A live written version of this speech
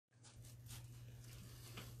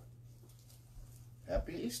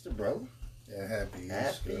Happy Easter, brother. Yeah, happy Easter.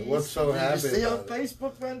 Happy What's Easter. so happy? Did you see on about it?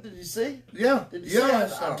 Facebook, man? Did you see? Yeah. Did you see? I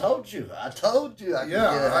saw. I told you. I told you.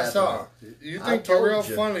 I saw. You think you're real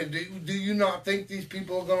funny. Do you not think these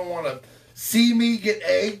people are going to want to see me get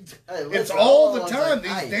egged? Hey, listen, it's all the time. Like,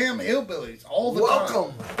 these damn hillbillies. All the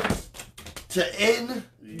welcome time. to In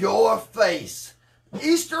Your Face.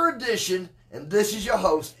 Easter edition. And this is your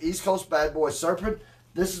host, East Coast Bad Boy Serpent.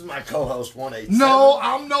 This is my co-host, 187. No,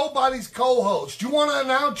 I'm nobody's co-host. You want to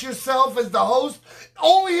announce yourself as the host?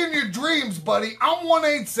 Only in your dreams, buddy. I'm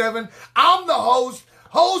 187. I'm the host.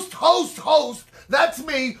 Host. That's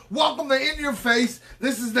me. Welcome to In Your Face.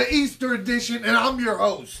 This is the Easter edition, and I'm your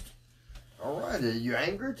host. All right. Are you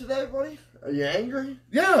angry today, buddy? Are you angry?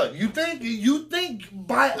 Yeah, you think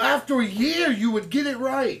by after a year you would get it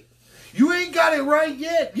right. You ain't got it right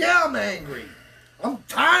yet. Yeah, I'm angry. I'm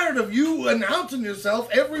tired of you announcing yourself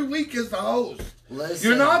every week as the host. Listen,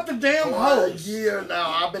 you're not the damn host. For a year now,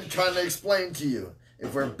 I've been trying to explain to you.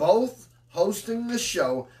 If we're both hosting the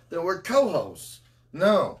show, then we're co-hosts.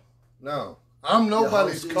 No. I'm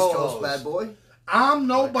nobody's co-host. Bad boy. I'm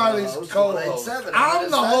nobody's co-host.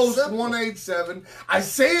 I'm the host, 187. I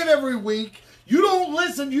say it every week. You don't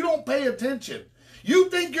listen. You don't pay attention. You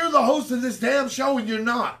think you're the host of this damn show, and you're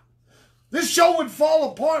not. This show would fall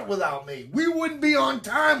apart without me. We wouldn't be on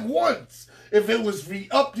time once if it was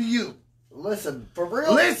up to you. Listen, for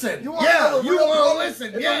real? Listen. You want to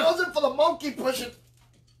listen. If it wasn't for the monkey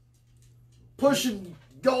pushing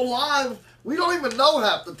go live, we don't even know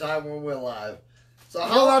half the time when we're live. So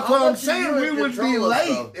that's what I'm saying. We would be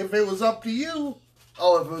late if it was up to you.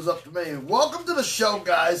 Oh, if it was up to me. Welcome to the show,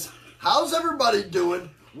 guys. How's everybody doing?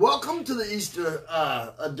 Welcome to the Easter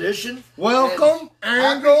edition. Welcome,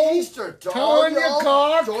 Angle. Happy Easter to Towing your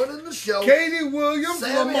car. Joining the show. Katie Williams,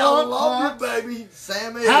 Sammy, Lamont I love Parks. you, baby.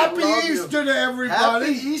 Sammy, Happy I love Easter you. to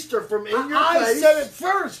everybody. Happy Easter from In Your Face. I said it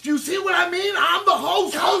first. You see what I mean? I'm the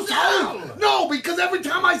host. No, because every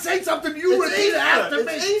time I say something, you repeat it after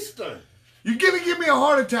me. It's Easter. You're going to give me a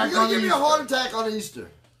heart attack on Easter. You're going to give me a heart attack on Easter.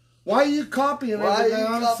 Why are you copying everything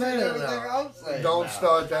I'm saying? Don't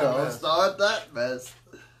start that mess. Don't start that mess.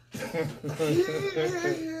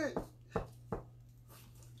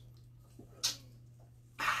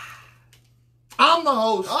 I'm the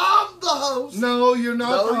host. I'm the host. No, you're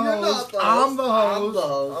not the host. You're not the host. I'm the host. I'm the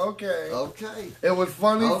host. Okay. It was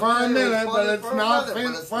funny for a minute, but it's not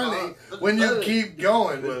funny when you keep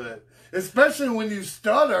going with it. Especially when you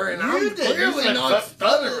stutter, and I'm clearly not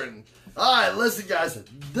stuttering. All right, listen, guys.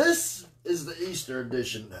 This is the Easter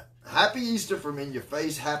edition. Happy Easter from In Your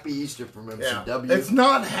Face. Happy Easter from MCW. Yeah. It's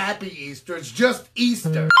not Happy Easter. It's just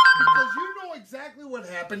Easter. Because you know exactly what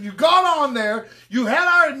happened. You got on there. You had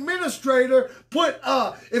our administrator put,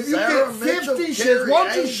 if you Sarah get 50 shares, why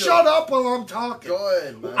don't you shut up while I'm talking? Go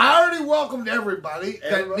ahead, man. I already welcomed everybody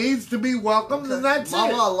that needs to be welcomed, and that's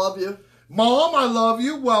Mama, it. I love you. Mom, I love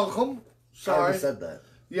you. Welcome. I already Sorry. said that.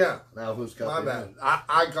 Yeah. Now who's copying? My bad.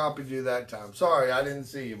 I copied you that time. Sorry, I didn't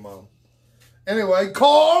see you, Mom. Anyway,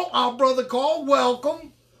 Carl, our brother Carl,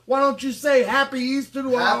 welcome. Why don't you say Happy Easter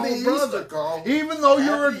to our old brother? Easter, Carl. Even though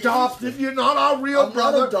you're adopted, you're not our real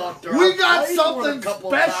brother. Not a doctor. We got something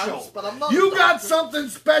special. You got something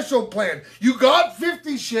special planned. You got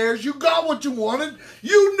 50 shares. You got what you wanted.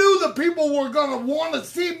 You knew the people were going to want to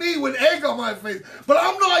see me with egg on my face. But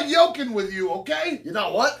I'm not yoking with you, okay? You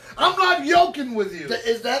know what? I'm not yoking with you.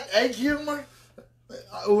 Is that egg humor?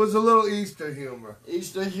 It was a little Easter humor.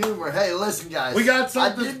 Easter humor. Hey, listen, guys. We got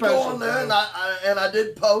something special. I did go on there and I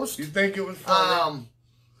did post. You think it was funny?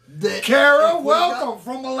 Kara, welcome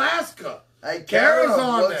from Alaska. Hey, Kara's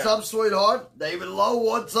on what's up, sweetheart? David Lowe,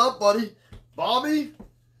 what's up, buddy? Bobby,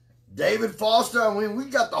 David Foster. I mean, we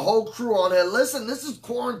got the whole crew on here. Listen, this is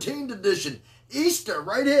quarantined edition. Easter,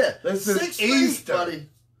 right here. This 6 is Easter, feet, buddy.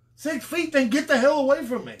 6 feet. Then get the hell away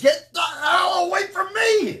from me. Get the hell away from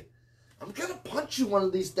me. I'm going to punch you one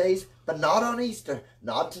of these days, but not on Easter.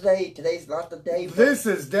 Not today. Today's not the day. This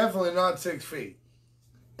is definitely not 6 feet.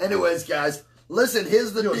 Anyways, guys, listen,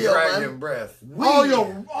 here's the deal, dragging man. Breath.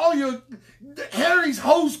 All your Harry's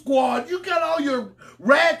hose squad, you got all your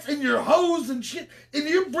rats and your hose and shit, and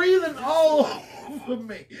you're breathing all over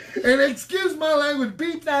me. And excuse my language,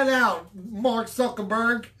 beep that out, Mark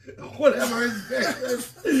Zuckerberg. Whatever his name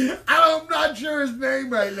is. I'm not sure his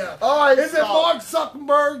name right now. All right, is it Mark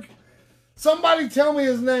Zuckerberg? Somebody tell me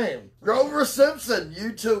his name. Grover Simpson,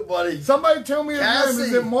 you too, buddy. Somebody tell me his name.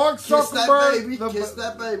 Is it Mark Zuckerberg? Kiss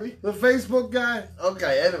that baby. The Facebook guy?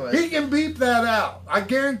 Okay, anyway. He can beep that out. I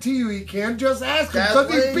guarantee you he can. Just ask him,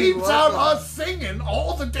 because he beeps out us singing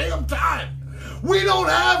all the damn time. We don't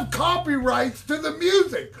have copyrights to the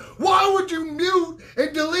music. Why would you mute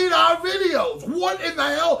and delete our our videos. What in the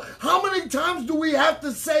hell? How many times do we have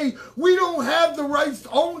to say we don't have the rights,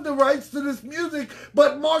 own the rights to this music,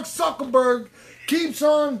 but Mark Zuckerberg keeps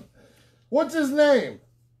on, what's his name?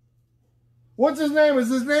 What's his name? Is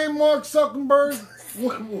his name Mark Zuckerberg?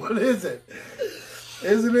 What is it?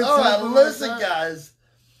 Isn't it? All right, something listen, like that? guys.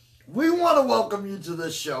 We want to welcome you to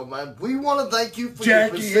this show, man. We want to thank you for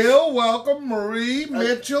Jackie your position. Hill, welcome. Marie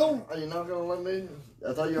Mitchell. Are you not going to let me?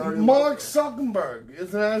 I thought you already. Mark Zuckerberg.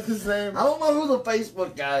 Isn't that his name? I don't know who the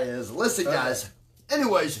Facebook guy is. Listen, guys.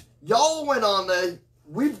 Anyways, y'all went on there.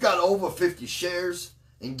 We've got over 50 shares.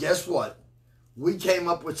 And guess what? We came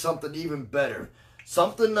up with something even better.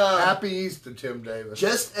 Something. Happy Easter, Tim Davis.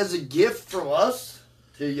 Just as a gift from us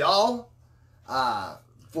to y'all.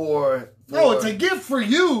 No, it's a gift for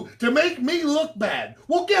you to make me look bad.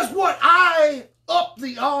 Well, guess what? I upped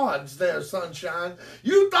the odds there, Sunshine.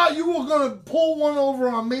 You thought you were going to pull one over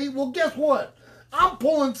on me. Well, guess what? I'm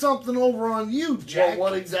pulling something over on you, Jack.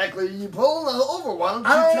 Well, what exactly are you pulling over? Why don't you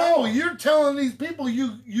I don't tell know. them? You're telling these people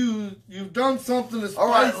you've done something to spice All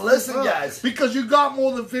right, this listen, up guys. because you got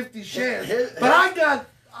more than 50 shares. But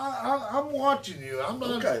I'm watching you. I'm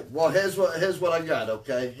not. Okay. Well, here's what I got.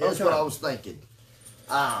 Okay. Here's what I was thinking.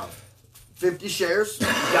 50 shares.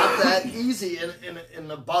 Got that easy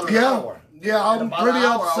in about an hour. Yeah, I'm pretty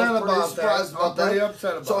upset about surprised that. about I'm pretty that.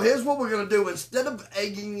 upset about So that. here's what we're gonna do. Instead of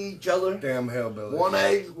egging each other, Damn hillbilly.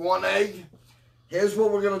 one egg. Here's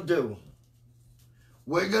what we're gonna do.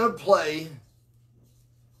 We're gonna play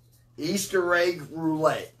Easter egg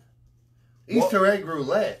roulette. Easter egg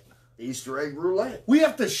roulette. Easter egg roulette. We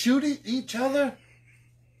have to shoot each other?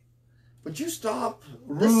 But you stop.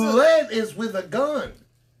 Roulette is with a gun.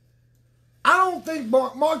 I don't think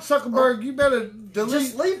Mark Zuckerberg, you better delete.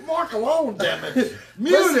 Just leave Mark alone, damn it.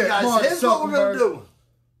 Mute Listen, it, guys, Mark here's what we're going Zuckerberg. to do.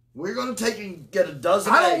 We're going to take and get a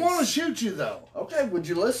dozen eggs. I don't want to shoot you, though. Okay, would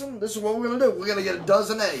you listen? This is what we're going to do. We're going to get a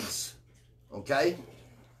dozen eggs. Okay?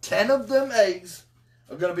 10 of them eggs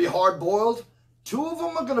are going to be hard-boiled. 2 of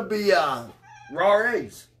them are going to be raw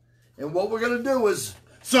eggs. And what we're going to do is...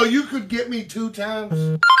 So you could get me 2 times? I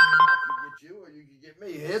can get you or you can get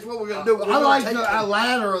me. Here's what we're going to do. I like the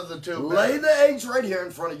latter of the two. Lay the eggs right here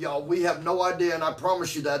in front of y'all. We have no idea, and I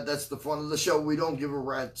promise you that's the fun of the show. We don't give a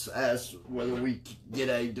rat's ass whether we get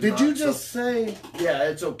egged or Did not. you just say... Yeah,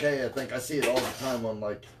 it's okay. I think I see it all the time on,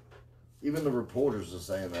 like, even the reporters are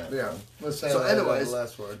saying that. Yeah. Let's say So that anyways, the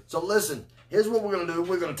last word. So listen, here's what we're going to do.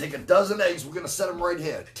 We're going to take a dozen eggs. We're going to set them right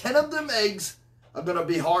here. 10 of them eggs are going to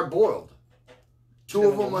be hard-boiled. 2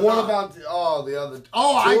 of them are what not. about the other?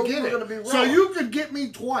 Oh, Two I of get them are it. gonna be So raw. you could get me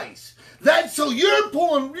twice. So you're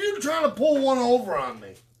trying to pull one over on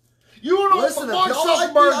me. You don't Listen, if Mark y'all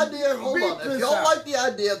like Zuckerberg the idea, hold beat on. If this y'all out. like the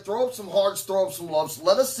idea, throw up some hearts, throw up some loves.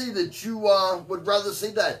 Let us see that you would rather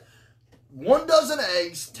see that. 1 dozen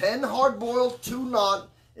eggs, 10 hard-boiled, 2 not,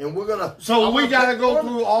 and we're gonna. So I'm we gonna gotta pick go one,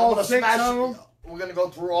 through I'm all gonna 6 smash of it. them? We're gonna go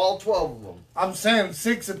through all 12 of them. I'm saying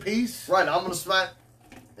 6 apiece. Right, I'm gonna smash,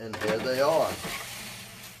 and here they are.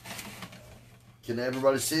 Can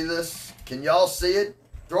everybody see this? Can y'all see it?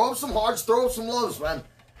 Throw up some hearts, throw up some loves, man.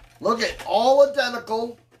 Look at all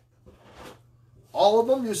identical. All of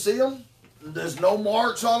them, you see them? There's no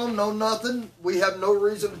marks on them, no nothing. We have no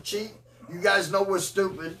reason to cheat. You guys know we're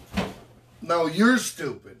stupid. No, you're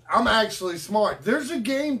stupid. I'm actually smart. There's a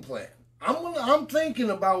game plan. I'm thinking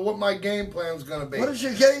about what my game plan's gonna be. What is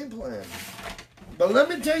your game plan? But let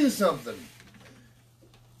me tell you something.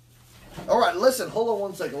 All right, listen, hold on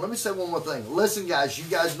 1 second. Let me say one more thing. Listen, guys, you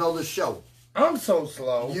guys know this show. I'm so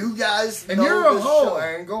slow. You guys and know you're a this hoe, show.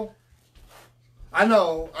 Angle. I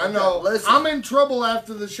know. listen. I'm in trouble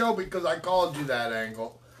after the show because I called you that,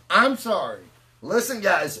 Angle. I'm sorry. Listen,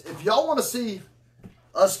 guys, if y'all want to see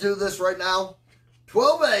us do this right now,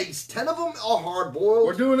 12 eggs, 10 of them are hard-boiled.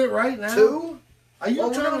 We're doing it right now. 2. Are you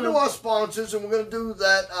We're trying going to do our sponsors, and we're going to do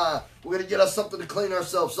that. We're going to get us something to clean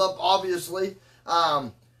ourselves up, obviously.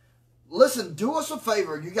 Listen, do us a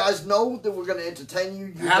favor. You guys know that we're going to entertain you.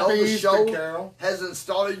 You Happy know the Easter, show Carol. hasn't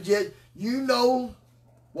started yet. You know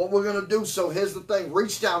what we're going to do. So here's the thing.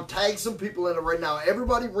 Reach down. Tag some people in it right now.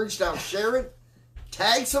 Everybody reach down. Share it.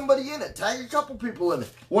 Tag somebody in it. Tag a couple people in it.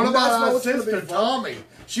 What You guys about know our it's gonna be sister, fun. Tommy?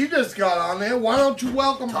 She just got on there. Why don't you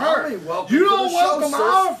welcome Tommy, her? welcome You to don't the show, welcome sis.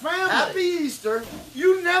 our family. Happy Easter.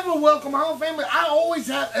 You never welcome our family. I always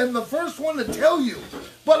have, and the first one to tell you.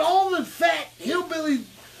 But all the fat hillbilly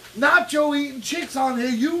nacho eating chicks on here,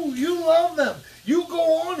 you love them. You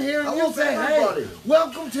go on here and I you love say, everybody. hey,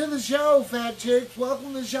 welcome to the show, fat chicks.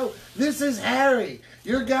 Welcome to the show. This is Harry,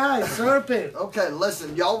 your guy, Serpent. Okay,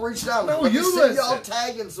 listen. Y'all reach down. No, Let me you see listen. y'all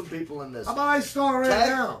tagging some people in this. How about I start right Tag-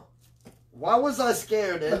 now? Why was I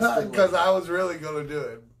scared instantly? Because I was really going to do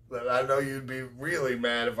it. But I know you'd be really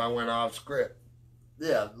mad if I went off script.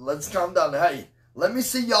 Yeah, let's calm down. Hey, let me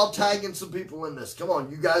see y'all tagging some people in this. Come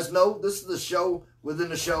on, you guys know this is the show within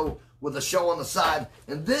the show with a show on the side.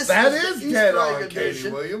 And this is the dead Easter on, egg Katie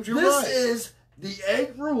edition. Williams. You're This right. is the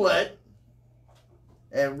egg roulette.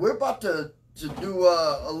 And we're about to do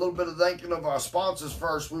a little bit of thanking of our sponsors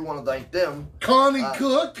first. We want to thank them. Connie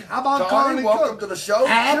Cook. How about Connie welcome Cook? to the show.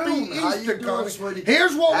 Happy June, how you Easter, doing, Connie. sweetie?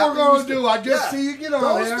 Here's what Happy we're going Easter. to do. I just Yeah. see you get No,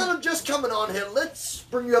 on here. instead of just coming on here, let's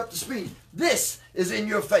bring you up to speed. This is In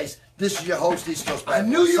Your Face. This is your host, East Coast I Bad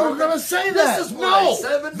knew Boy you were Sermon. going to say This that. is No,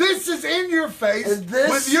 187. this is In Your Face And this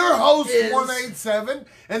with your host, is 187.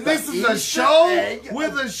 And this the is a Easter show egg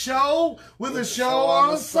with a show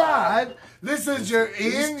on the side. This is your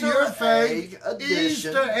In Easter Your Face egg edition.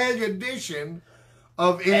 Easter egg edition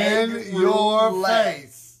of Egg In Your roulette.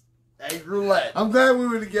 Face. Egg roulette. I'm glad we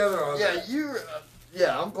were together on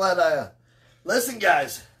that. I'm glad I... Listen,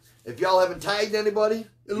 guys, if y'all haven't tagged anybody,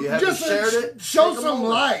 you haven't Just shared it, show take a some moment.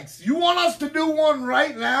 likes. You want us to do one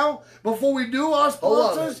right now before we do our Hold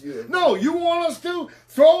on. sponsors? No, you want us to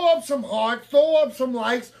throw up some hearts, throw up some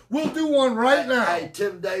likes. We'll do one right now. Hey,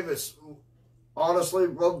 Tim Davis, honestly,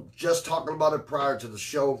 we're just talking about it prior to the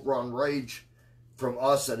show. Ron Rage from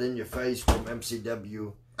us at In Your Face from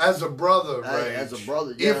MCW. As a brother, Hey, Rage, as a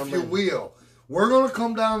brother, yeah, if you will. We're going to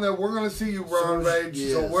come down there. We're going to see you, Ron Rage.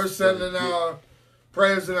 So yes, we're sending buddy. our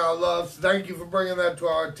prayers and our loves. Thank you for bringing that to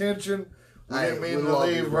our attention. We Hey, didn't we mean to love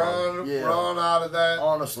you, leave Ron. Yeah. Ron out of that.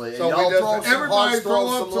 Honestly, So and we y'all just- throw some everybody hearts, throw throw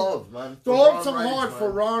up some some- love, man. Throw For up Ron some Rage, hearts man.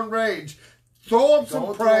 for Ron Rage. Throw up some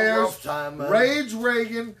Going through a prayers. rough time, man. Rage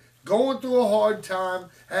Reagan going through a hard time.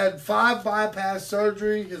 Had 5 bypass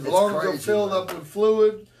surgery. His It's lungs are crazy, filled man. up with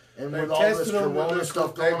fluid. And They with all this tested him with corona this-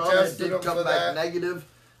 stuff they going on, it tested did him come for back that. negative.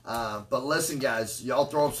 But listen, guys, y'all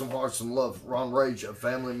throw up some hearts, some love. Ron Rage, a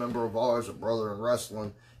family member of ours, a brother in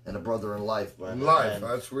wrestling, and a brother in life, man. Life. And,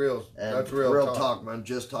 That's real. and That's real talk. man.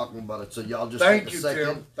 Just talking about it. So y'all just Thank take a you, second.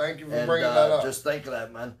 Tim. Thank you for And bringing that up. just think of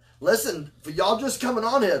that, man. Listen, for y'all just coming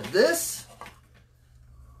on here, this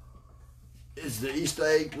is the Easter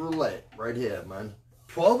egg roulette right here, man.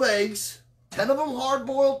 12 eggs, 10 of them hard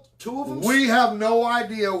boiled, 2 of them. We have no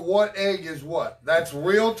idea what egg is what. That's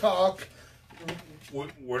real talk.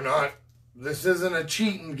 We're not. This isn't a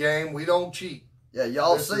cheating game. We don't cheat. Yeah,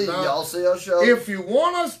 y'all This see, is not- y'all see our show. If you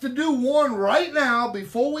want us to do one right now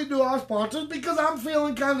before we do our sponsors, because I'm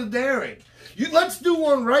feeling kind of daring. Let's do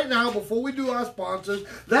one right now before we do our sponsors.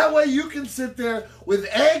 That way you can sit there with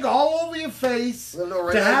egg all over your face Well, no,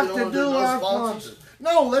 right to now have you to don't do wanna do no our sponsors? sponsors.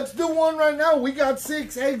 No, let's do one right now. We got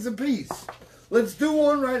 6 eggs apiece. Let's do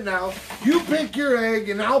one right now. You pick your egg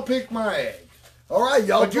and I'll pick my egg. All right,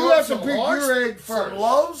 y'all. But you throw have to some pick hearts, your egg some first.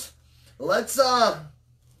 loves.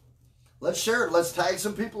 Let's share it. Let's tag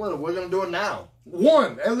some people in it. We're gonna do it now.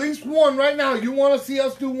 One. At least one right now. You want to see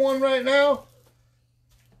us do one right now?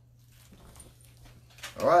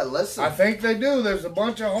 All right, listen. I think they do. There's a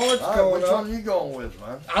bunch of hearts All right, going which up. one are you going with,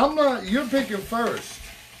 man? I'm not. You're picking first.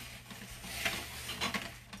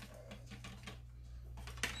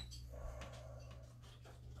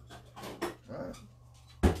 All right.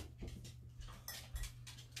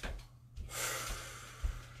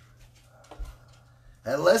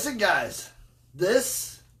 And listen, guys,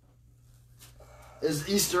 this is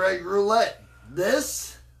Easter egg roulette.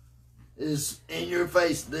 This is In Your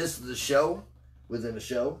Face. This is the show within a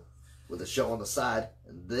show with a show on the side.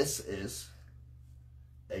 And this is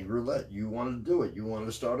egg roulette. You wanted to do it. You wanted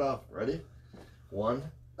to start off. Ready? 1.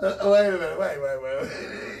 Wait a minute.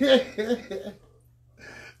 Wait.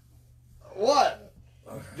 What?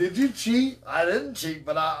 Did you cheat? I didn't cheat,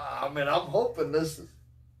 but I mean, I'm hoping this is...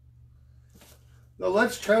 No,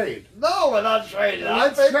 let's trade. No, we're not trading.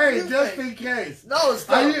 Let's I think trade you just think. in case. No, it's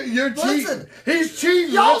not. You're Listen, cheating. He's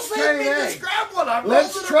cheating. y'all Let's sent trade me this eggs. scrap one. I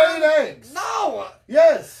Let's rolled it trade around. eggs. No.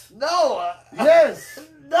 Yes. No. Yes.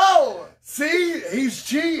 No. See, he's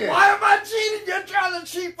cheating. Why am I cheating? You're trying to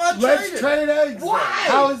cheat by Let's trading. trade eggs. Why?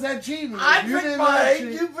 then. How is that cheating? I If you picked didn't my egg.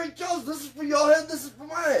 cheat- You picked yours. This is for your head. This is for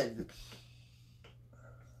my head.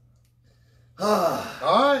 All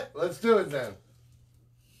right, let's do it then.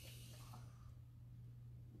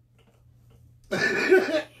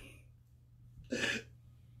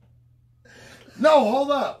 No,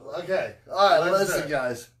 hold up. Okay. All right, Let's do listen, it.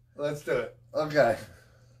 guys. Let's do it. Okay.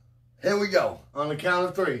 Here we go. On the count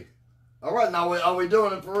of 3. All right, now are we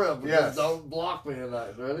doing it for real? Because Yes. don't block me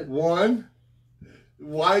tonight. Ready? 1.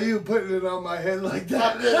 Why are you putting it on my head like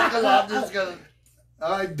that? I'm just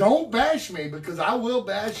gonna. Don't bash me because I will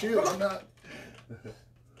bash you. I'm not.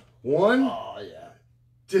 1, Oh yeah.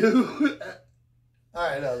 2. All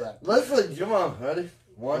right, how's that? Listen, come on. Ready?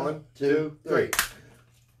 1, 2, 3.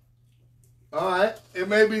 All right. It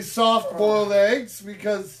may be soft boiled eggs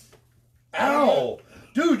because. Ow!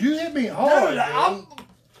 Dude, you hit me hard.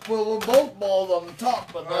 Well, we're both bald on the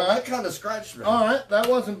top, but that kind of scratched me. All right, that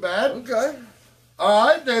wasn't bad. Okay. All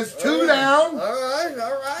right, there's two down. All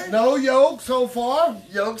right. No yolk so far.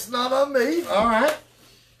 Yolk's not on me. All right.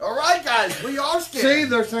 All right, guys, we are scared. See,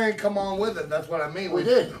 they're saying come on with it. That's what I mean. We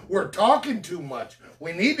did. We're talking too much.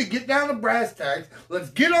 We need to get down to brass tacks. Let's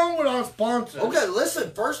get on with our sponsors. Okay,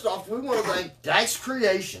 listen, first off, we want to thank Dax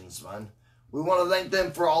Creations, man. We want to thank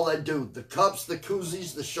them for all they do. The cups, the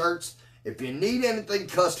koozies, the shirts. If you need anything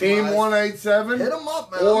customized, Team 187. hit them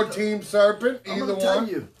up, man. Or Team Serpent, either one. Tell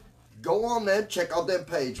you, go on there, check out their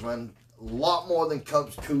page, man. A lot more than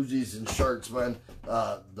cups, koozies, and shirts, man.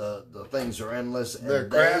 The things are endless. And They're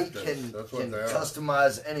they crafters. can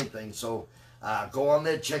customize anything. So go on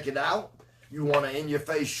there, check it out. You want an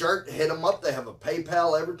in-your-face shirt, hit them up. They have a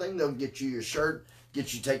PayPal, everything. They'll get you your shirt,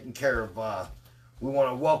 get you taken care of. We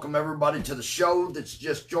want to welcome everybody to the show that's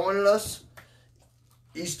just joining us.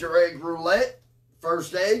 Easter egg roulette,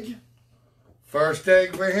 first egg. First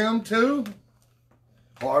egg for him, too.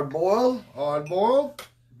 Hard boiled. Hard boiled.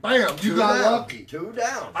 Bam, you got lucky. 2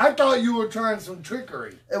 down. I thought you were trying some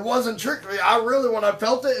trickery. It wasn't trickery. I really, when I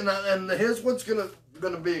felt it, and here's what's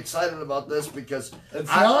gonna be excited about this because it's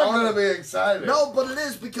not gonna be exciting. No, but it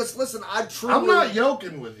is because listen, I'm not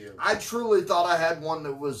joking with you. I truly thought I had one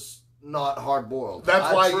that was not hard boiled.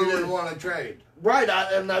 That's why you didn't want to trade. Right,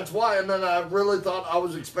 and that's why. And then I really thought I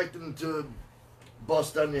was expecting to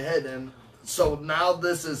bust on your head, and so now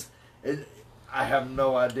this is. I have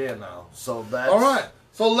no idea now. So that's all right.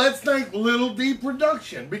 So let's thank Little D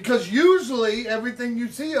Production because usually everything you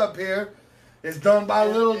see up here is done by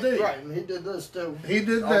Little D. Right, and he did this too. He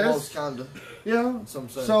did Almost this. kinda. Yeah. Some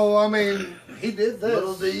sense. So I mean, he did this.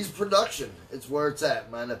 Little D's Production. It's where it's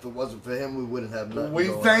at, man. If it wasn't for him, we wouldn't have nothing. We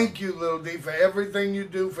thank you, Little D, for everything you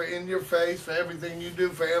do for In Your Face, for everything you do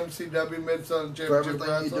for MCW Mid-Southern Championship for everything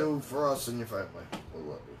Wrestling. you do for us and your family. We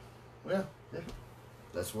love you. Yeah.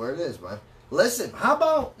 That's where it is, man. Listen. How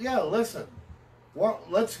about listen. Well,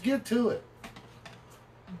 let's get to it.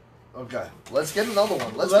 Okay, let's get another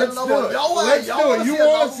one. Let's get another one. Let's do it. You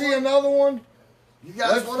want to see another one? You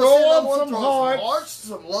guys want to throw see another up one? some Throw hearts. some hearts,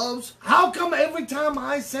 some loves. How come every time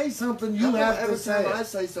I say something, you have to say it? Every time I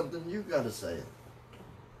say something, you got to say it.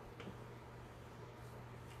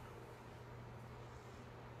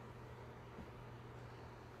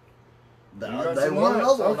 They want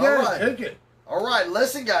another one. Okay, all right. take it. All right,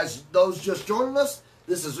 listen, guys. Those just joining us,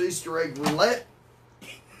 this is Easter egg roulette.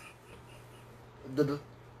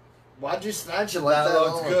 Why'd you snatch it like that? That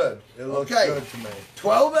looks good. It looks good to me.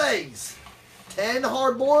 12 eggs, 10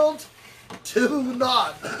 hard-boiled, 2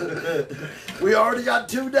 not. We already got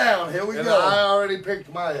 2 down. Here we go. I already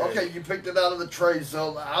picked my egg. Okay, you picked it out of the tray,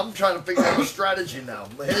 so I'm trying to figure out a strategy now.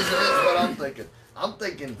 Here's what I'm thinking. I'm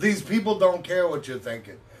thinking... These people don't care what you're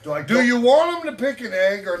thinking. Do you want them to pick an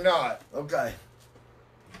egg or not? Okay.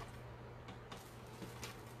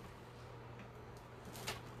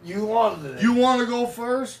 You wanted it. You want to go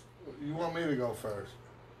first? You want me to go first?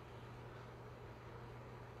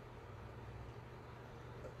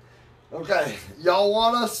 Okay. Y'all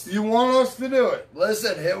want us? You want us to do it?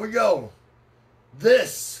 Listen, here we go.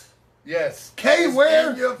 This. Yes. Kay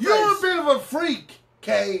Ware, you're a bit of a freak,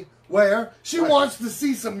 Kay Ware. She wants to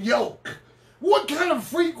see some yolk. What kind of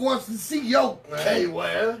freak wants to see yolk, man? Kay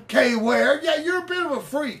Ware? Kay Ware. Yeah, you're a bit of a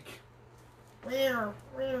freak. All right,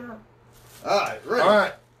 ready? All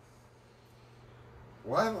right.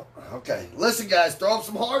 Why? Okay. Listen, guys. Throw up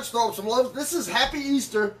some hearts. Throw up some loves. This is Happy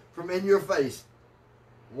Easter from In Your Face.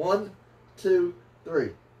 1, 2, 3.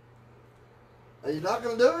 Are you not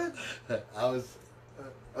going to do it? I was...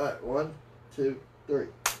 All right. 1, 2, 3.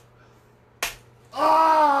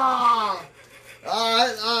 Ah! All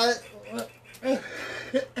right. All right.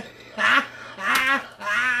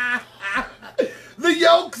 The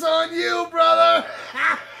yolk's on you, brother.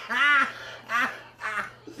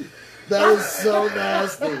 That is so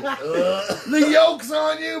nasty. The yolk's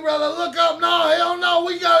on you, brother. Look up. No, hell no.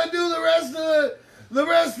 We got to do the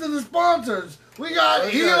rest of the sponsors. We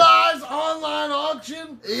got Eli's online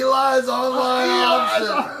auction. Eli's online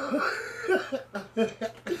auction.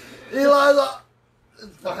 Eli's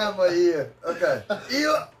it's behind my ear. Okay.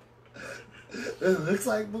 Eli. It looks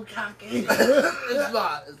like bukkake. It's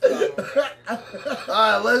not. All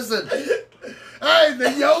right, listen. Hey,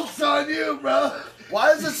 the yolk's on you, bro.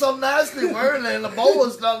 Why is it so nasty wearing it and the bowl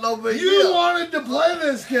is not no big deal? You wanted to play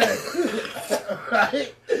this game,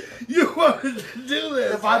 right? You wanted to do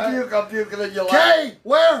this. If I puke, I'm puking in your lap. Hey,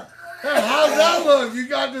 where? Hey, how's that look? You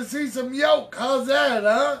got to see some yolk. How's that,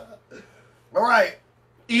 huh? All right.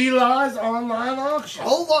 Eli's online auction.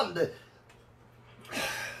 Hold on.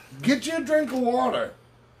 Get you a drink of water.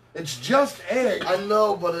 It's just egg. I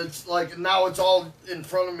know, but it's like now it's all in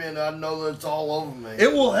front of me, and I know that it's all over me.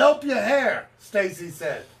 It will help your hair, Stacy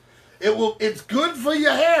said. It's good for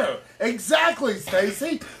your hair. Exactly,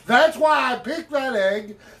 Stacy. That's why I picked that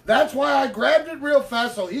egg. That's why I grabbed it real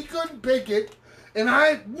fast so he couldn't pick it. And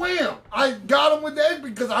I got him with the egg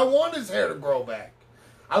because I want his hair to grow back.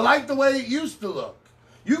 I like the way it used to look.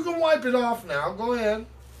 You can wipe it off now. Go ahead.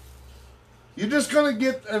 You're just going to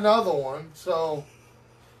get another one, so...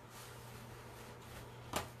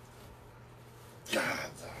 God.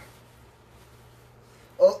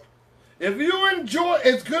 Oh, If you enjoy,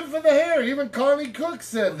 it's good for the hair. Even Connie Cook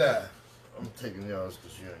said that. I'm taking yours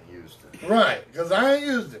because you ain't used it. Right, because I ain't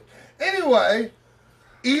used it. Anyway,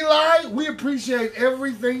 Eli, we appreciate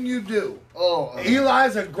everything you do. Oh,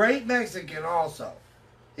 Eli's a great Mexican also.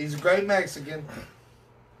 He's a great Mexican.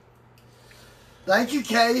 Thank you,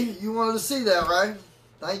 Kay. You wanted to see that, right?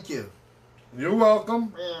 Thank you. You're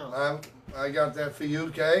welcome. Yeah. I got that for you,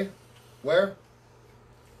 Kay. Where?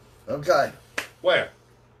 Okay. Where?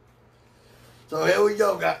 So here we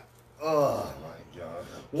go, guys. Oh my God.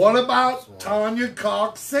 What about Tanya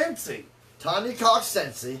Cox Sensi? Tanya Cox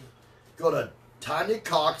Sensi. Go to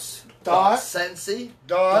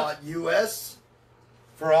TanyaCox.sensi.us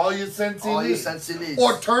For all your Sensi all your needs. Sensi needs.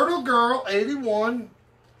 Or TurtleGirl81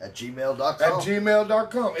 at gmail.com. at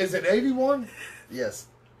gmail.com. Is it 81? Yes.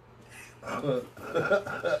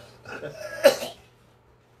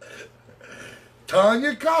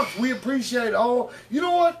 Tanya Cox, we appreciate all. You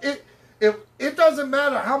know what? It doesn't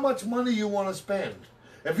matter how much money you want to spend.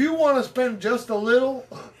 If you want to spend just a little,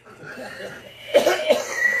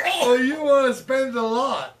 or you want to spend a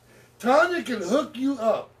lot, Tanya can hook you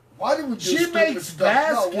up. Why do we do She stupid makes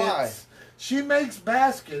stuff? No, why? baskets. She makes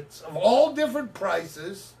baskets of all different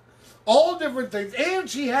prices, all different things, and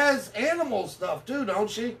she has animal stuff too, don't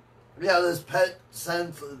she? Yeah, this pet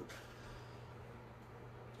sense.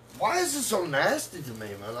 Why is it so nasty to me,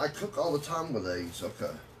 man? I cook all the time with eggs.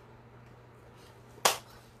 Okay.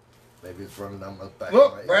 Maybe it's running down my back.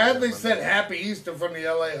 Look, Bradley said Happy Easter from the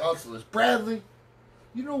LA Hustlers. Bradley,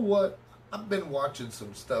 you know what? I've been watching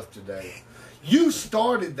some stuff today. You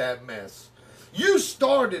started that mess. You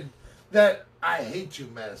started that I hate you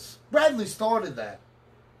mess. Bradley started that.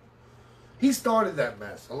 He started that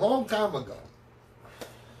mess a long time ago.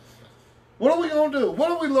 What are we going to do? What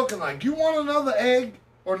are we looking like? You want another egg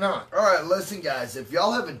or not? All right, listen, guys. If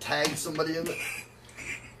y'all haven't tagged somebody in the...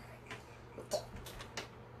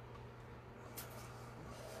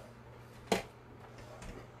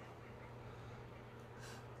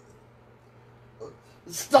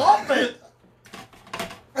 Stop it!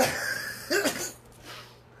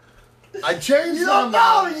 I changed You on don't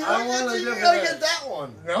know. that. You I don't want a get, you different gotta egg. get that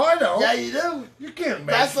one. No, I don't. Yeah, you do. You can't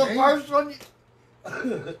make That's the me. first one. You...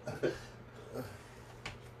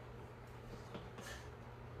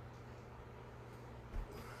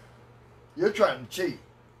 You're trying to cheat.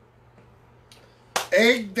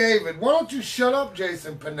 Egg David. Why don't you shut up,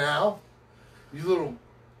 Jason Pinal? You little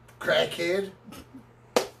crackhead.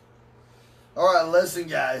 All right, listen,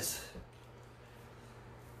 guys.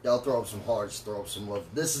 Y'all throw up some hearts, throw up some love.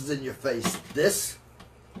 This is in your face. This.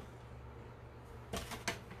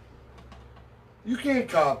 You can't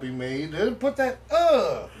copy me, dude. Put that,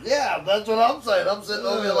 Yeah, that's what I'm saying. I'm sitting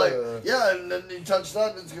over here like, yeah, and then you touch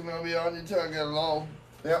that, it's going to be on your tongue. Get along.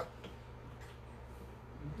 Yeah.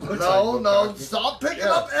 No, stop picking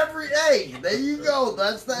up every egg. There you go.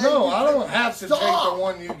 That's the egg. No, I don't have to take Stop. the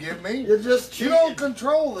one you give me. You're just You cheating. don't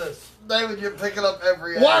control this. David, you're picking up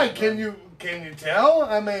every egg. Why? Can you tell?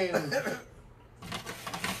 I mean,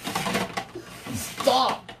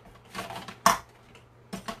 Stop.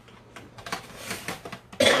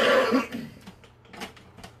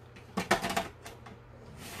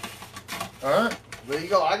 all right, There you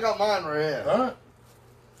go. I got mine right here. all right.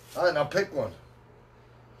 All right, now pick one.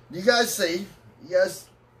 You guys see? You guys...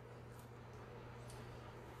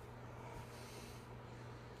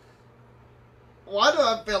 Why do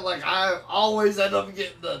I feel like I always end up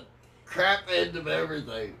getting the crap end of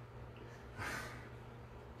everything?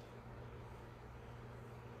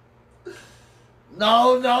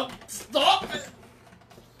 No, stop it!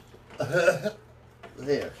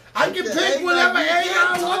 There. I can pick whatever egg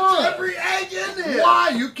I want. Every egg in there. Why?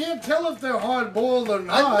 You can't tell if they're hard boiled or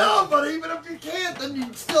not. I know, but even if you can't, then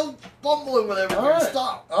you're still fumbling with everything. All right.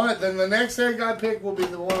 Stop. All right, then the next egg I pick will be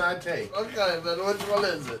the one I take. Okay, then which one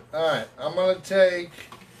is it? All right, I'm gonna take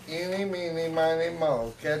eeny, meeny, miny,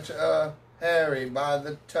 mo. Catch a Harry by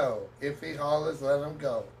the toe. If he hollers, let him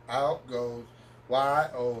go. Out goes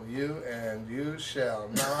Y-O-U, and you shall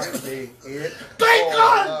not be it Thank for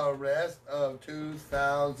God! the rest of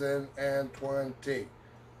 2020.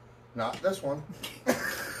 Not this one.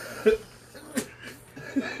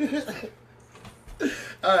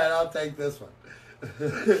 All right, I'll take this one.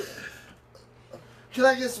 Can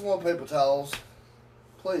I get some more paper towels?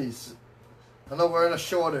 Please. I know we're in a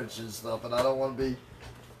shortage and stuff, and I don't want to be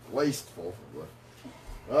wasteful.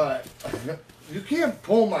 Alright. You can't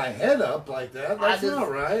pull my head up like that. That's not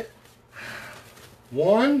right.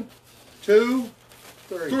 1, 2,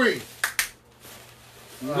 3.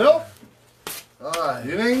 Nope. Alright.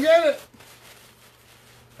 You didn't get it.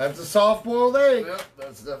 That's a soft-boiled egg. Yep,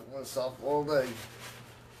 that's definitely a soft-boiled egg.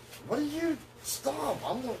 What are you? Stop.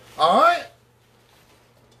 I'm going. All right.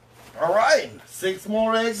 All right. 6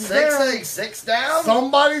 more eggs 6 down. eggs. 6 down.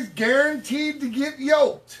 Somebody's guaranteed to get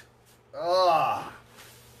yolked. Ah.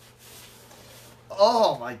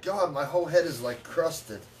 Oh my God, my whole head is like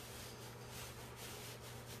crusted.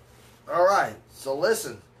 All right. So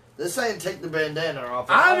listen, this ain't take the bandana off.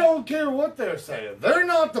 I don't care what they're saying. They're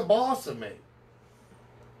not the boss of me.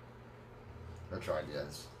 I tried,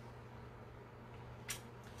 yes.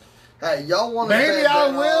 Hey, y'all want to? Maybe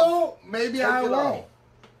I will. Off? Maybe Take I it won't.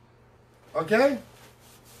 off. Okay.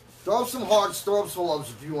 Throw up some hearts. Throw up some loves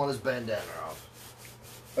if you want his bandana off.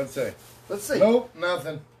 Let's see. Let's see. Nope,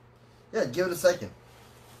 nothing. Yeah, give it a second.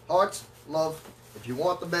 Hearts, love, if you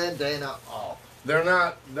want the bandana off. They're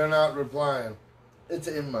not replying. It's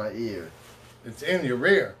in my ear. It's in your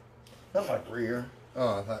rear. Not my rear.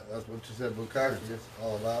 Oh, I thought that's what you said Bukkake is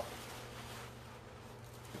all about.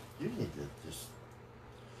 You need to just...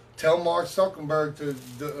 Tell Mark Zuckerberg to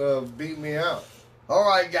beat me out. All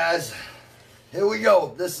right, guys. Here we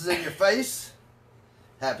go. This is In Your Face.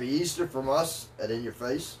 Happy Easter from us at In Your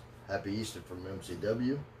Face. Happy Easter from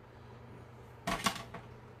MCW.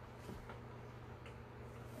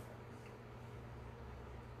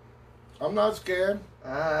 I'm not scared.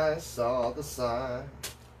 I saw the sign.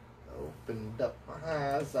 Opened up my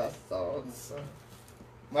eyes. I saw the sign.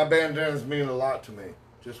 My bandanas mean a lot to me.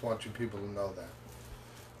 Just want you people to know that.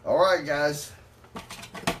 All right, guys.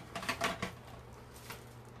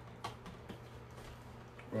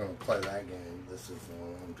 We're going to play that game. This is the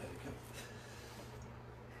one I'm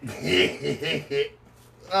taking.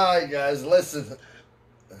 All right, guys, listen.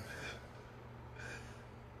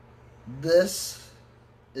 This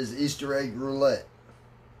is Easter egg roulette.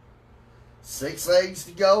 6 eggs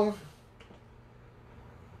to go.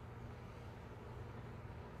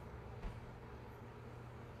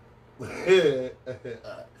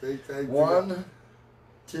 One,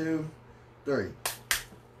 2, 3.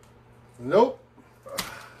 Nope.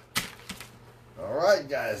 All right,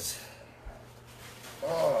 guys.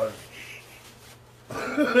 Oh.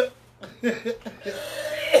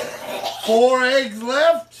 4 eggs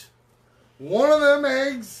left. One of them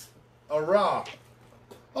eggs, a raw.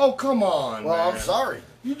 Oh, come on, Well, man. I'm sorry.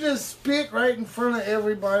 You just spit right in front of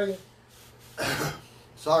everybody.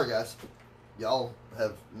 Sorry, guys. Y'all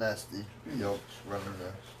have nasty yolks running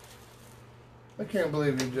there. I can't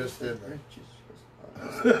believe you just did that.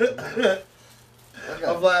 Okay.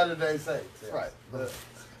 Of Latter-day Saints. Yes. Right.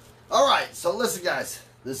 All right, so listen, guys.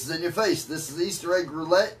 This is In Your Face. This is Easter egg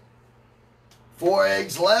roulette. 4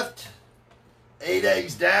 eggs left. 8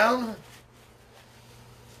 eggs down.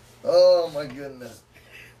 Oh, my goodness.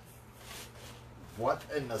 What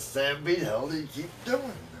in the Samby hell do you keep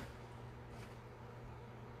doing?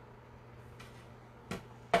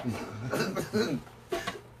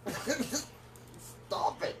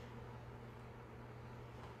 Stop it.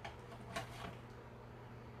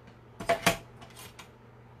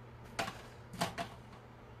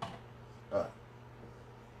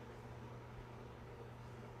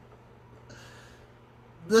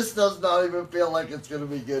 This does not even feel like it's going to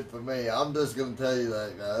be good for me. I'm just going to tell you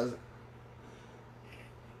that, guys.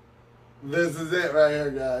 This is it right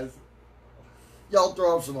here, guys. Y'all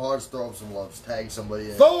throw up some hearts, throw up some loves, tag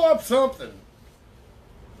somebody in. Throw up something.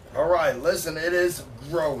 All right, listen, it is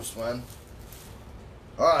gross, man.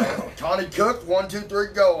 All right, Tawny Cook, 1, 2,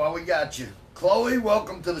 3, go. Well, we got you. Chloe,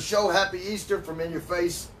 welcome to the show. Happy Easter from In Your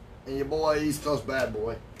Face and your boy, East Coast Bad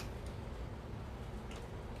Boy.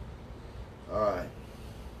 All right.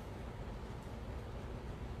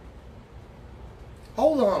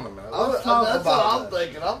 Hold on a minute. Let's talk That's about what I'm this.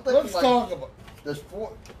 thinking. I'm thinking Let's like talk about. there's 4.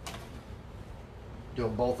 Do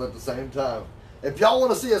them both at the same time. If y'all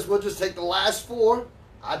want to see us, we'll just take the last 4.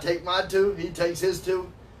 I take my 2. He takes his 2.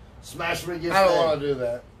 Smash them against I don't them. want to do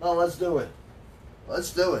that. No, let's do it.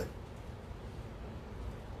 Let's do it.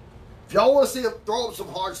 If y'all want to see it, throw up some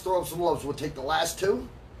hearts, throw up some loves. We'll take the last 2.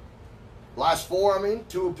 Last 4, I mean,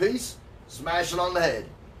 2 apiece. Smash it on the head.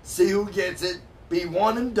 See who gets it. Be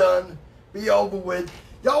one and done. Be over with.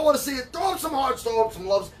 Y'all want to see it? Throw up some hearts, throw up some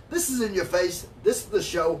loves. This is in your face. This is the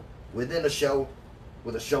show within a show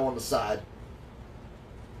with a show on the side.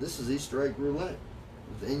 This is Easter egg roulette.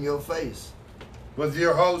 It's in your face. With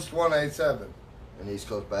your host, 187. And East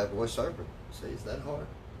Coast Bad Boy Serpent. See, it's that hard.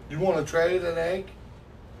 You want to trade an egg?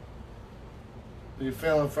 Are you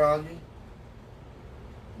feeling froggy?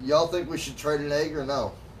 Y'all think we should trade an egg or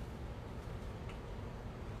no?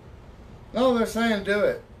 No, they're saying do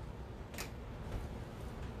it.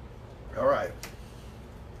 All right.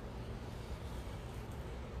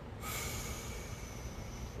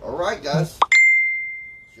 All right, guys.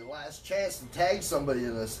 It's your last chance to tag somebody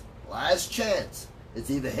in this. Last chance. It's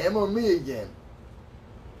either him or me again.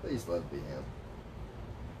 Please let it be him.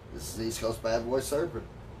 This is East Coast Bad Boy Serpent.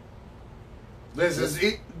 This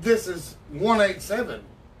is 187.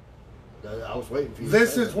 I was waiting for you.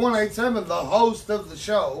 This is 187, the host of the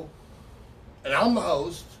show. And I'm the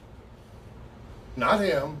host. Not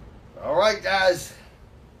him. All right, guys.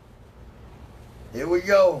 Here we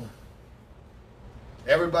go.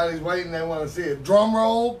 Everybody's waiting. They want to see it. Drum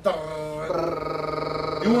roll. Dun.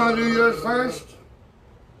 You want to do yours first?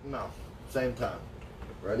 No. Same time.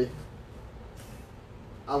 Ready?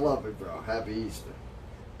 I love it, bro. Happy Easter.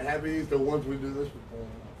 Happy Easter once we do this before.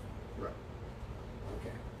 Right.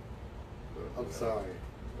 Okay. I'm sorry.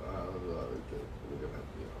 We're gonna have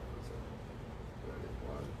to be on this.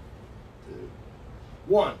 Ready?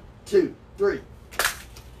 1, 2, 3.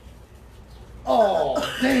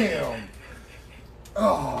 Oh, damn.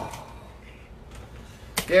 Oh.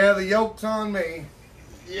 Yeah, the yoke's on me.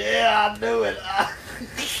 Yeah, I knew it.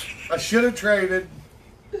 I should have traded.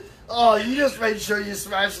 Oh, you just made sure you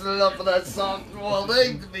smashing it up for that soft boiled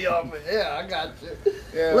egg to be on me. Yeah, I got you.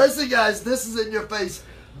 Yeah. Listen, guys, this is in your face.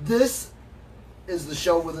 This is the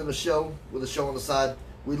show within a show with a show on the side.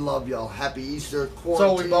 We love y'all. Happy Easter.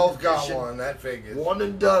 So we both got edition. one. That figures. One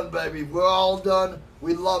and done, baby. We're all done.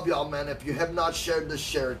 We love y'all, man. If you have not shared this,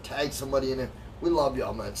 share it. Tag somebody in it. We love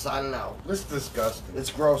y'all, man. Signing out. It's disgusting. It's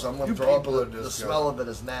gross. I'm gonna You throw up. people are The disgusting. smell of it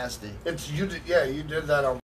is nasty. It's you. Yeah, you did that on